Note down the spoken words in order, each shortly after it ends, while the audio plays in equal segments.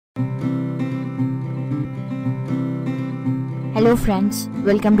Hello friends,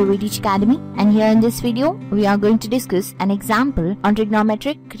 welcome to VTeach Academy, and here in this video we are going to discuss an example on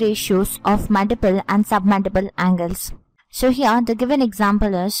trigonometric ratios of multiple and submultiple angles. So here the given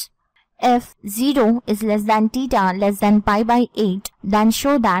example is, if 0 is less than theta less than pi by 8, then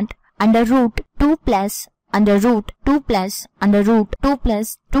show that under root 2 plus under root 2 plus under root 2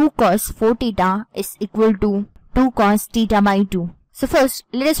 plus 2 cos 4 theta is equal to 2 cos theta by 2. So first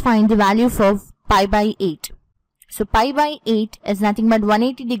let us find the value for pi by 8. So pi by 8 is nothing but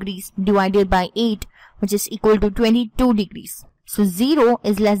 180 degrees divided by 8, which is equal to 22 degrees. So 0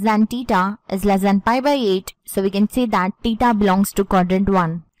 is less than theta is less than pi by 8. So we can say that theta belongs to quadrant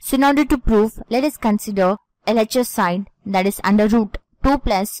 1. So in order to prove, let us consider LHS side, that is under root 2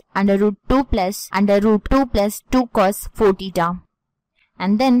 plus under root 2 plus under root 2 plus 2 cos 4 theta.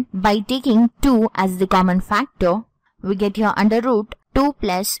 And then by taking 2 as the common factor, we get here under root 2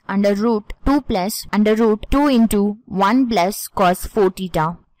 plus under root 2 plus under root 2 into 1 plus cos 4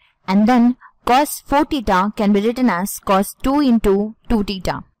 theta. And then cos 4 theta can be written as cos 2 into 2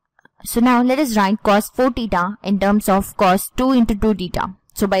 theta. So now let us write cos 4 theta in terms of cos 2 into 2 theta.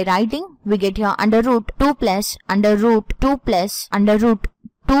 So by writing, we get here under root 2 plus under root 2 plus under root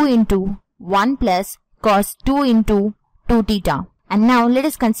 2 into 1 plus cos 2 into 2 theta. And now let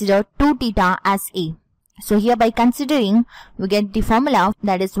us consider 2 theta as A. So here by considering, we get the formula,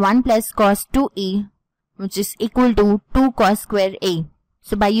 that is 1 plus cos 2a, which is equal to 2 cos square a.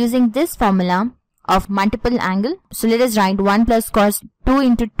 So by using this formula of multiple angle, so let us write 1 plus cos 2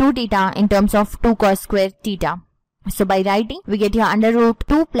 into 2 theta in terms of 2 cos square theta. So by writing, we get here under root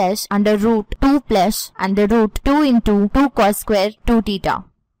 2 plus under root 2 plus under root 2 into 2 cos square 2 theta.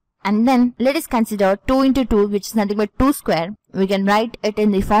 And then let us consider 2 into 2, which is nothing but 2 square. We can write it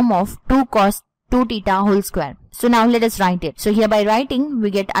in the form of 2 cos 2 theta whole square. So now let us write it. So here by writing, we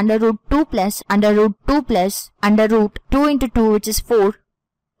get under root 2 plus under root 2 plus under root 2 into 2, which is 4.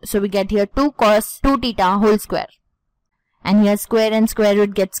 So we get here 2 cos 2 theta whole square. And here square and square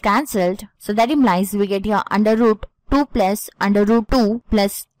root gets cancelled. So that implies we get here under root 2 plus under root 2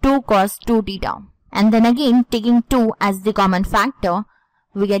 plus 2 cos 2 theta. And then again taking 2 as the common factor,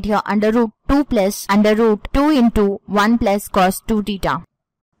 we get here under root 2 plus under root 2 into 1 plus cos 2 theta.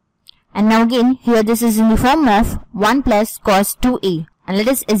 And now again, here this is in the form of 1 plus cos 2a. And let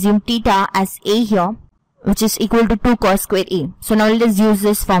us assume theta as a here, which is equal to 2 cos square a. So now let us use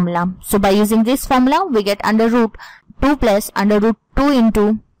this formula. So by using this formula, we get under root 2 plus under root 2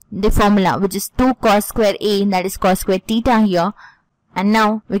 into the formula, which is 2 cos square a, that is cos square theta here. And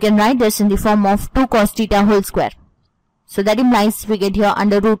now we can write this in the form of 2 cos theta whole square. So that implies we get here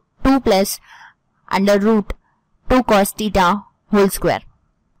under root 2 plus under root 2 cos theta whole square.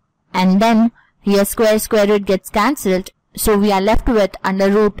 And then here square root gets cancelled. So we are left with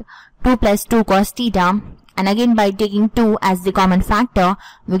under root 2 plus 2 cos theta. And again by taking 2 as the common factor,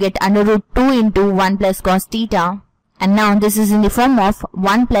 we get under root 2 into 1 plus cos theta. And now this is in the form of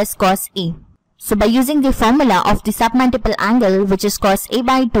 1 plus cos a. So by using the formula of the submultiple angle, which is cos a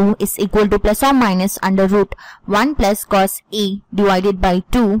by 2 is equal to plus or minus under root 1 plus cos a divided by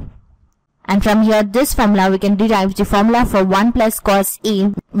 2. And from here this formula we can derive the formula for 1 plus cos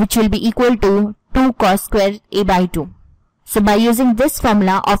a, which will be equal to 2 cos square a by 2. So by using this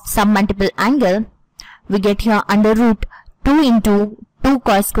formula of submultiple angle, we get here under root 2 into 2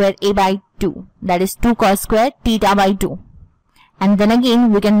 cos square a by 2, that is 2 cos square theta by 2. And then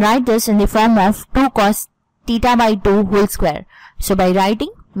again we can write this in the form of 2 cos theta by 2 whole square. So by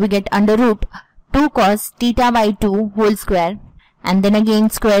writing, we get under root 2 cos theta by 2 whole square. And then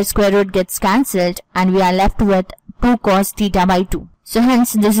again square root gets cancelled and we are left with 2 cos theta by 2. So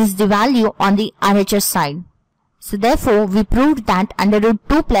hence this is the value on the RHS side. So therefore we proved that under root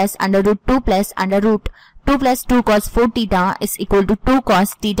 2 plus under root 2 plus under root 2 plus 2 cos 4 theta is equal to 2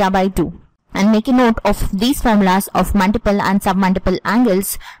 cos theta by 2. And make a note of these formulas of multiple and submultiple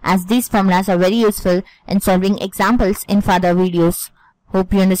angles, as these formulas are very useful in solving examples in further videos.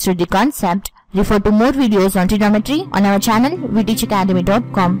 Hope you understood the concept. Refer to more videos on trigonometry on our channel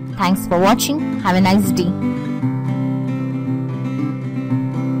VTeachAcademy.com. Thanks for watching. Have a nice day.